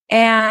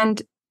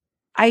 And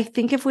I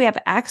think if we have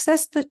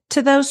access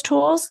to those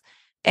tools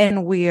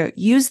and we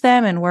use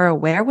them and we're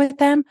aware with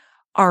them,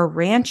 our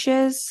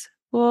ranches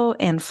will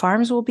and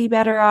farms will be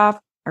better off.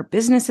 Our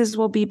businesses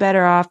will be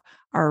better off.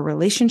 Our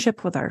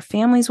relationship with our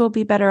families will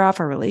be better off.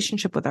 Our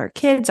relationship with our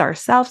kids,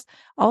 ourselves,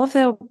 all of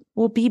them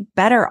will be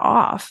better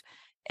off.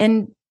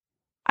 And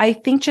I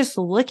think just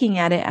looking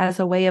at it as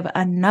a way of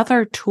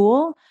another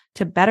tool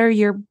to better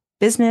your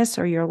business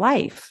or your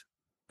life.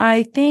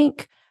 I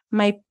think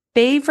my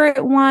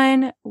favorite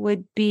one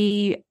would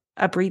be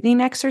a breathing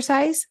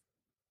exercise.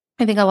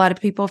 I think a lot of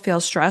people feel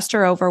stressed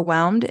or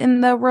overwhelmed in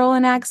the rural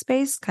and ag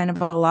space, kind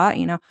of a lot.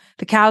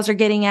 The cows are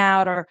getting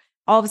out, or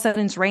all of a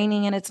sudden it's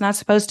raining and it's not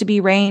supposed to be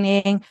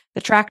raining.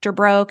 The tractor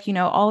broke,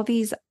 all of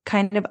these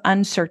kind of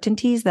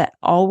uncertainties that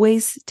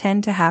always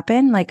tend to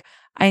happen. Like,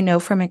 I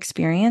know from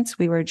experience,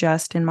 we were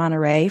just in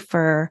Monterey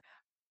for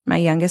my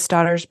youngest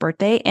daughter's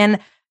birthday, and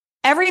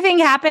everything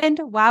happened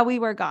while we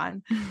were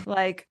gone.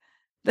 Like,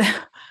 the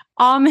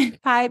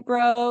almond pipe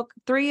broke,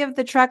 3 of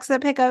the trucks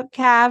that pick up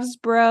calves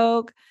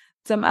broke.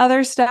 Some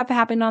other stuff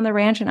happened on the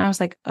ranch. And I was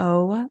like,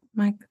 oh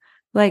my,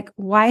 like,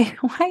 why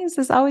is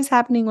this always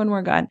happening when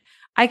we're gone?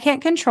 I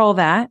can't control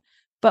that.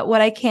 But what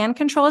I can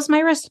control is my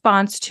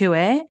response to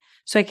it.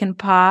 So I can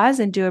pause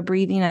and do a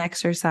breathing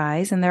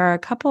exercise. And there are a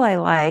couple I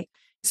like.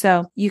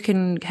 So you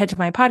can head to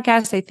my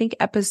podcast. I think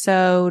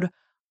episode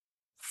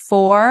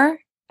 4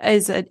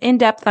 is an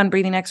in-depth on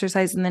breathing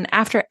exercise. And then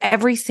after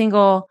every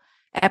single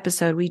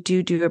episode, we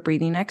do a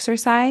breathing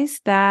exercise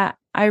that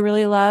I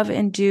really love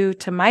and do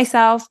to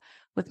myself,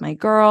 with my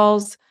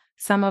girls.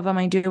 Some of them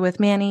I do with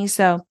Manny.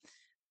 So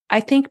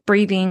I think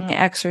breathing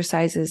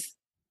exercises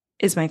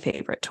is my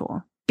favorite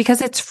tool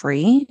because it's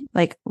free.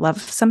 Like, love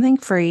something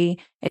free.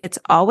 It's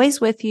always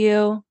with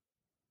you.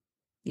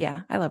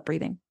 Yeah, I love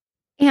breathing.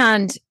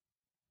 And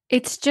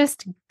it's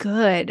just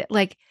good.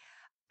 Like,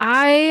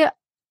 I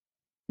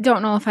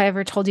don't know if I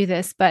ever told you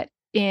this, but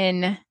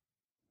in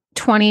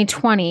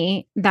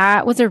 2020,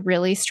 that was a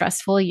really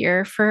stressful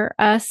year for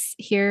us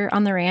here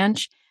on the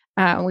ranch.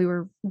 We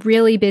were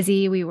really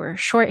busy. We were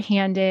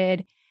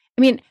shorthanded.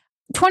 I mean,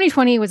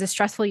 2020 was a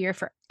stressful year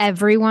for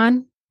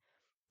everyone.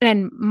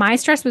 And my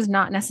stress was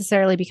not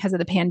necessarily because of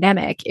the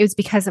pandemic. It was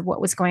because of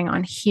what was going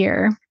on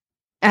here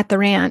at the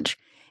ranch.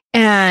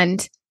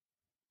 And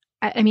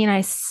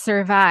I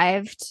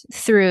survived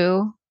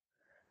through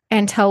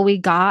until we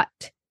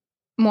got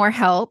more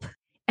help.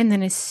 And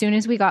then as soon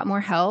as we got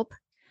more help,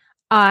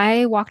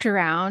 I walked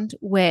around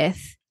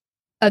with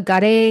a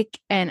gut ache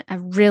and a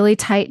really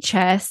tight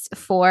chest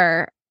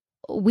for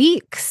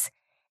weeks.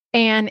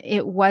 And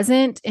it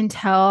wasn't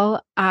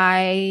until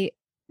I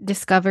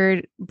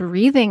discovered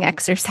breathing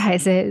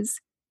exercises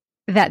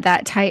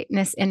that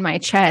tightness in my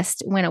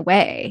chest went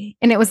away.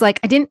 And it was like,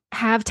 I didn't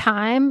have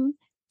time.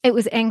 It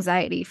was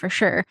anxiety for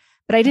sure,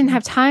 but I didn't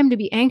have time to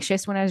be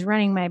anxious when I was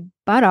running my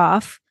butt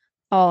off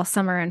all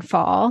summer and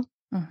fall.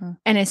 Mm-hmm.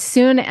 And as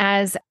soon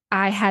as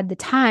I had the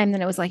time,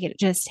 then it was like, it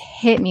just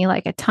hit me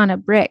like a ton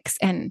of bricks.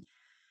 And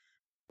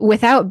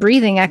without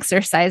breathing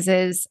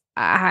exercises,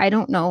 I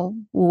don't know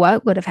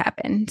what would have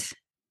happened.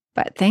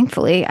 But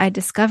thankfully, I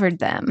discovered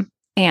them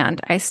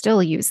and I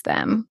still use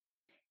them.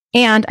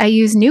 And I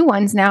use new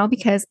ones now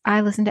because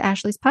I listen to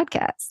Ashley's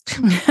podcast.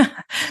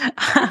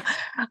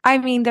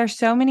 There's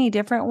so many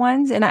different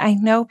ones. And I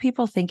know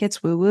people think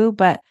it's woo-woo,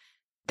 but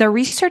the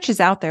research is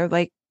out there.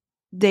 Like,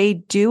 they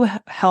do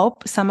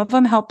help. Some of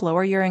them help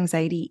lower your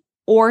anxiety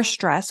or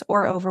stress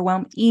or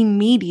overwhelm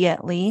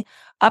immediately,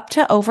 up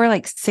to over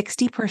like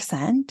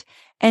 60%.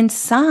 And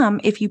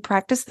some, if you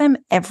practice them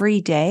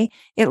every day,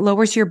 it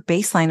lowers your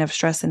baseline of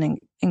stress and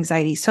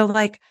anxiety. So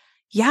like,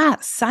 yeah,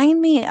 sign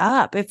me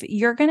up. If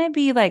you're going to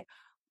be like,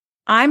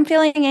 I'm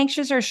feeling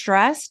anxious or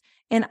stressed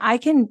and I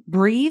can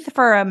breathe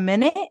for a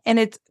minute and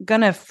it's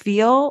going to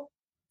feel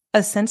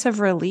a sense of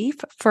relief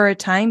for a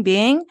time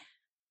being.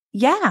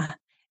 Yeah.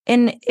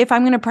 And if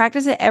I'm going to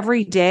practice it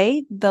every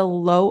day,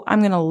 I'm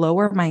going to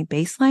lower my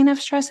baseline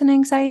of stress and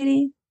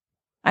anxiety.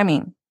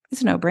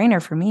 It's a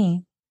no-brainer for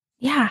me.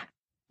 Yeah.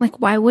 Like,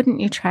 why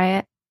wouldn't you try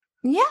it?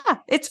 Yeah,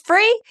 it's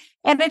free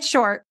and it's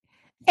short.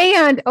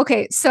 And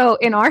okay, so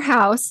in our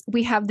house,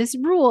 we have this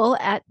rule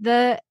at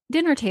the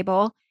dinner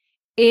table.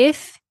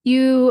 If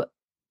you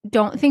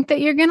don't think that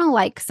you're going to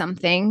like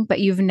something, but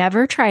you've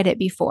never tried it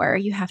before,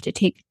 you have to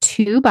take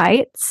 2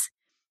 bites,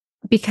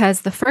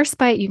 because the first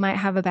bite, you might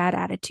have a bad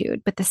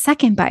attitude, but the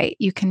second bite,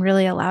 you can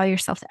really allow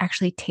yourself to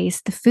actually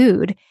taste the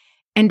food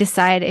and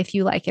decide if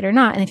you like it or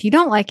not. And if you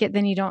don't like it,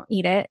 then you don't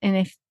eat it. And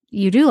if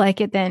you do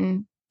like it,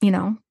 then,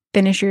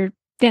 finish your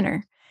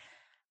dinner.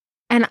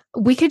 And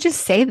we could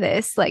just say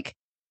this, like,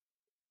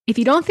 if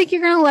you don't think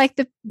you're going to like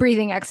the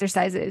breathing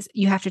exercises,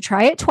 you have to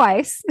try it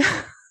twice.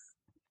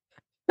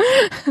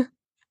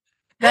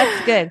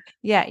 That's good.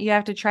 Yeah, you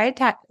have to try it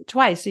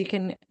twice so you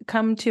can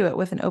come to it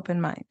with an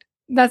open mind.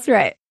 That's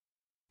right.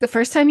 The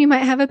first time you might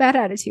have a bad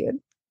attitude,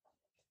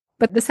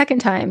 but the second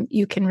time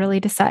you can really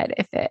decide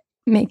if it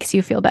makes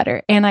you feel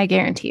better. And I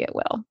guarantee it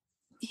will.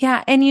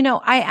 Yeah. And,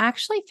 I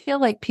actually feel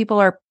like people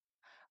are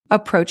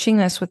approaching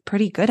this with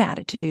pretty good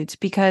attitudes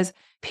because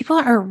people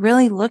are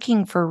really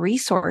looking for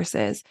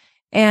resources.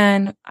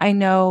 And I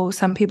know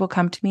some people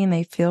come to me and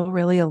they feel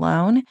really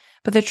alone,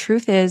 but the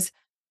truth is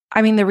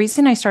I mean, the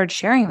reason I started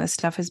sharing this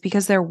stuff is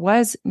because there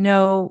was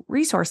no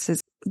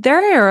resources.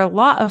 There are a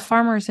lot of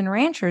farmers and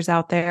ranchers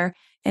out there,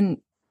 and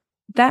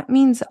that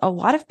means a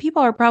lot of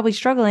people are probably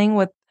struggling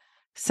with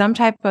some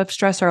type of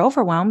stress or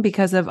overwhelm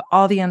because of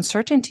all the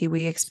uncertainty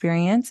we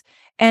experience.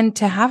 And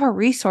to have a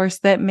resource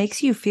that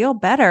makes you feel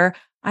better,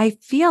 I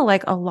feel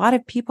like a lot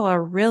of people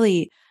are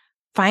really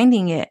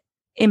finding it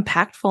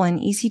impactful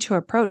and easy to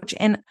approach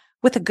and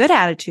with a good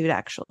attitude,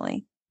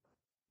 actually.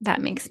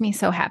 That makes me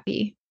so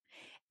happy.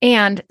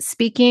 And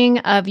speaking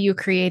of you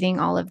creating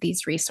all of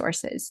these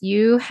resources,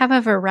 you have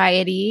a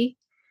variety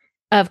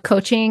of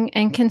coaching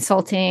and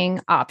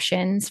consulting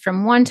options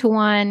from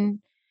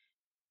one-to-one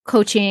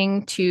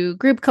coaching to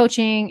group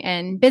coaching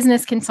and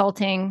business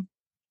consulting.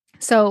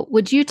 So,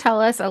 would you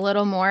tell us a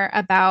little more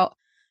about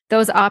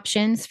those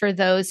options for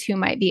those who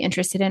might be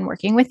interested in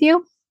working with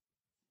you?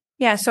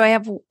 Yeah. So I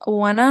have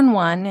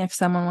one-on-one if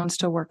someone wants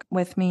to work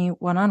with me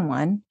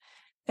one-on-one.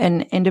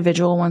 An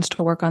individual wants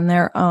to work on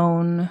their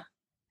own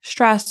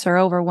stress or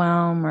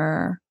overwhelm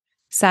or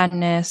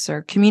sadness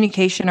or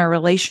communication or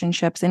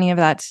relationships, any of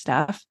that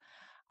stuff.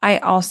 I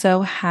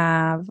also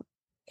have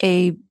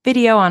a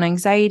video on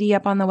anxiety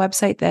up on the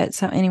website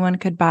that anyone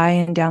could buy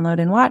and download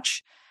and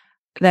watch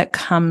that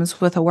comes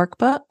with a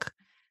workbook.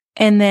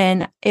 And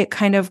then it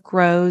kind of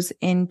grows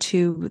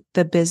into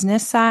the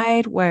business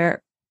side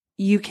where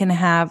you can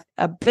have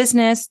a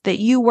business that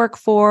you work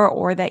for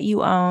or that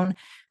you own,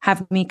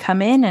 have me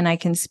come in and I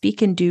can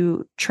speak and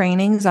do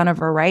trainings on a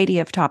variety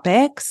of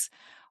topics.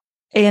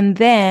 And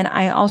then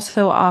I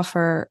also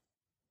offer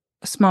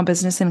small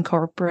business and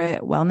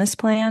corporate wellness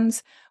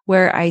plans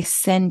where I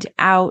send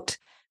out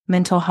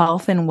mental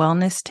health and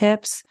wellness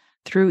tips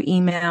through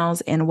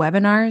emails and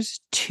webinars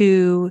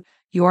to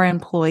your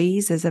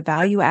employees as a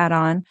value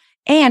add-on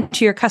and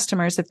to your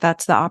customers if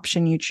that's the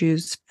option you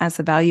choose as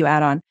a value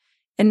add-on.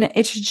 And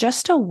it's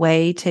just a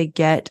way to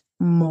get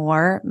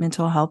more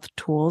mental health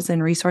tools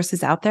and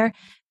resources out there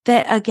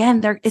that,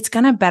 again, it's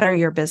going to better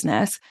your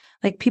business.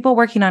 Like people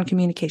working on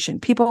communication,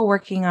 people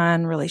working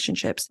on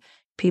relationships,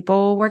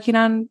 people working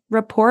on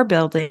rapport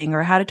building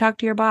or how to talk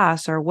to your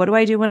boss, or what do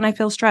I do when I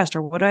feel stressed,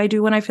 or what do I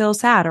do when I feel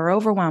sad or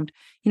overwhelmed?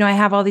 I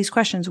have all these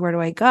questions. Where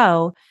do I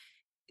go?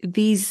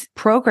 These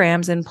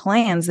programs and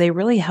plans, they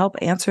really help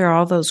answer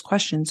all those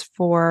questions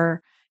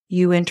for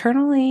you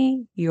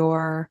internally,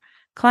 your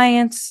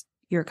clients,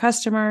 your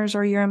customers,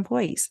 or your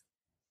employees.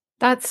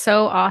 That's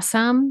so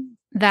awesome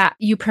that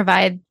you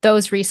provide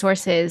those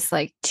resources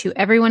like to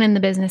everyone in the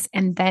business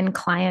and then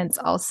clients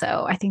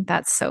also. I think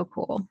that's so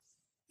cool.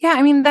 Yeah,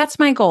 I mean, that's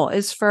my goal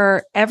is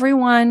for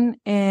everyone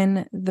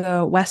in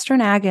the Western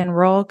ag and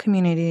rural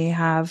community to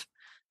have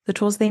the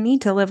tools they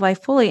need to live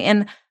life fully.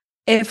 And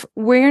if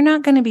we're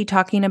not going to be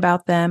talking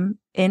about them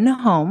in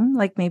home,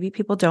 like maybe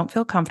people don't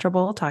feel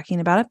comfortable talking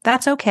about it,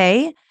 that's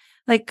okay.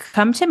 Like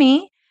come to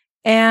me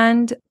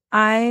and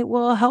I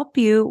will help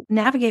you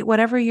navigate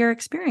whatever you're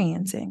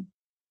experiencing.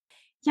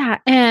 Yeah.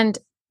 And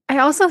I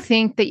also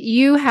think that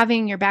you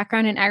having your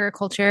background in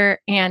agriculture,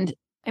 and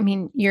I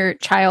mean, your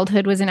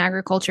childhood was in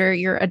agriculture,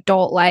 your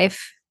adult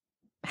life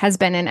has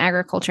been in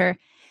agriculture,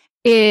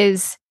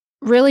 is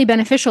really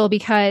beneficial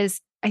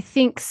because I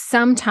think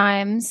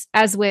sometimes,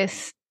 as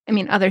with,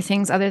 other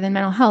things other than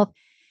mental health,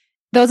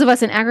 those of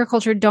us in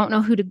agriculture don't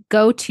know who to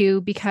go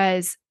to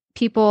because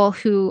people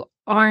who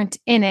aren't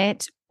in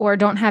it or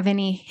don't have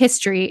any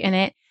history in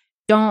it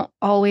don't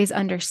always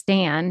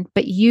understand.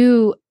 But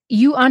you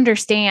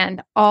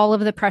understand all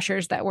of the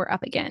pressures that we're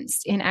up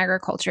against in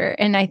agriculture.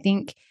 And I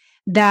think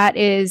that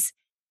is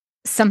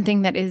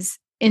something that is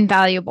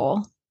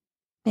invaluable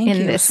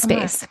in this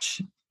space.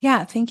 Much.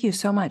 Yeah, thank you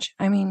so much.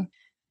 I mean,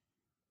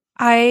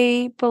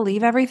 I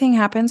believe everything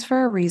happens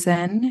for a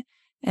reason.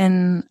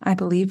 And I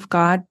believe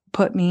God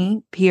put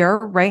me here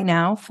right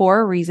now for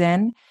a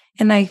reason.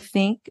 And I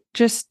think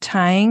just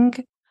tying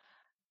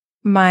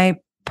my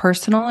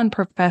personal and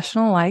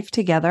professional life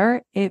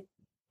together, it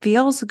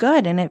feels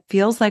good and it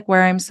feels like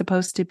where I'm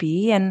supposed to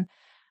be. And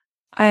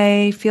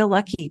I feel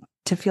lucky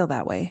to feel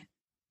that way.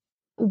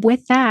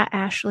 With that,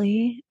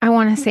 Ashley, I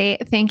want to say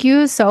thank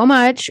you so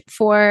much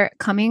for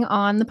coming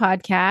on the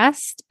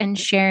podcast and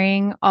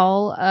sharing not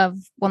all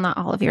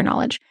of your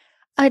knowledge,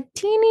 a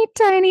teeny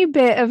tiny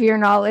bit of your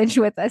knowledge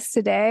with us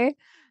today.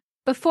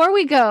 Before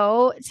we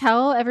go,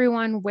 tell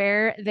everyone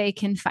where they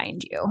can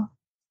find you.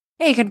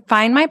 Hey, you can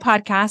find my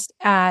podcast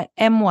at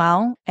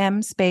MWell,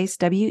 M space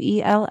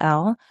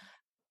WELL.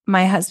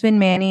 My husband,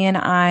 Manny, and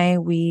I,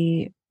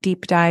 we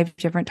deep dive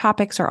different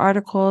topics or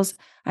articles.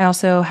 I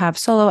also have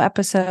solo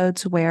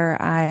episodes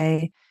where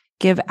I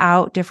give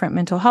out different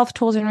mental health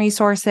tools and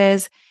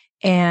resources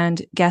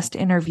and guest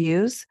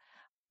interviews.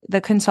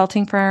 The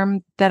consulting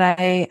firm that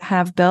I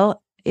have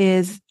built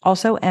is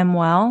also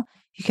MWell.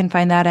 You can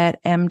find that at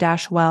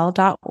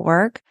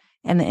m-well.org.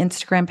 And the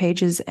Instagram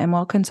page is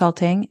MWell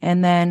Consulting.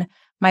 And then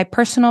my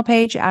personal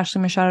page,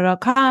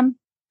 ashleymachado.com.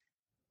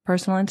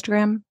 Personal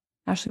Instagram,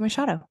 Ashley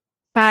Machado.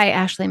 By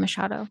Ashley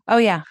Machado. Oh,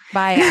 yeah.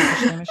 By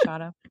Ashley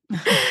Machado.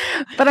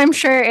 But I'm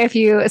sure if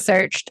you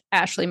searched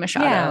Ashley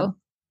Machado,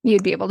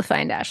 you'd be able to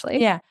find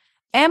Ashley. Yeah.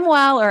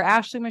 MWell or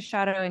Ashley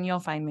Machado, and you'll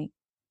find me.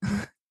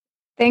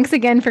 Thanks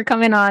again for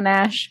coming on,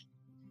 Ash.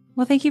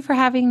 Well, thank you for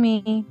having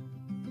me.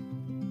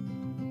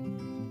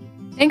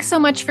 Thanks so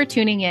much for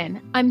tuning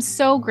in. I'm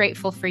so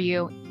grateful for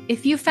you.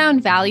 If you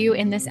found value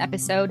in this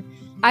episode,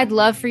 I'd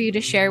love for you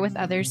to share with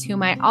others who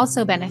might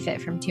also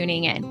benefit from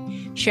tuning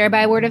in. Share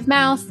by word of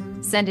mouth,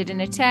 send it in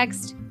a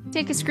text,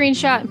 take a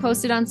screenshot and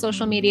post it on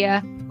social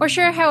media, or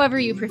share however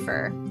you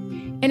prefer.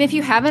 And if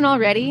you haven't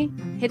already,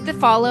 hit the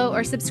follow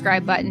or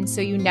subscribe button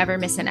so you never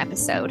miss an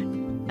episode.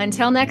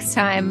 Until next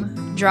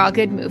time, draw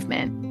good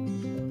movement.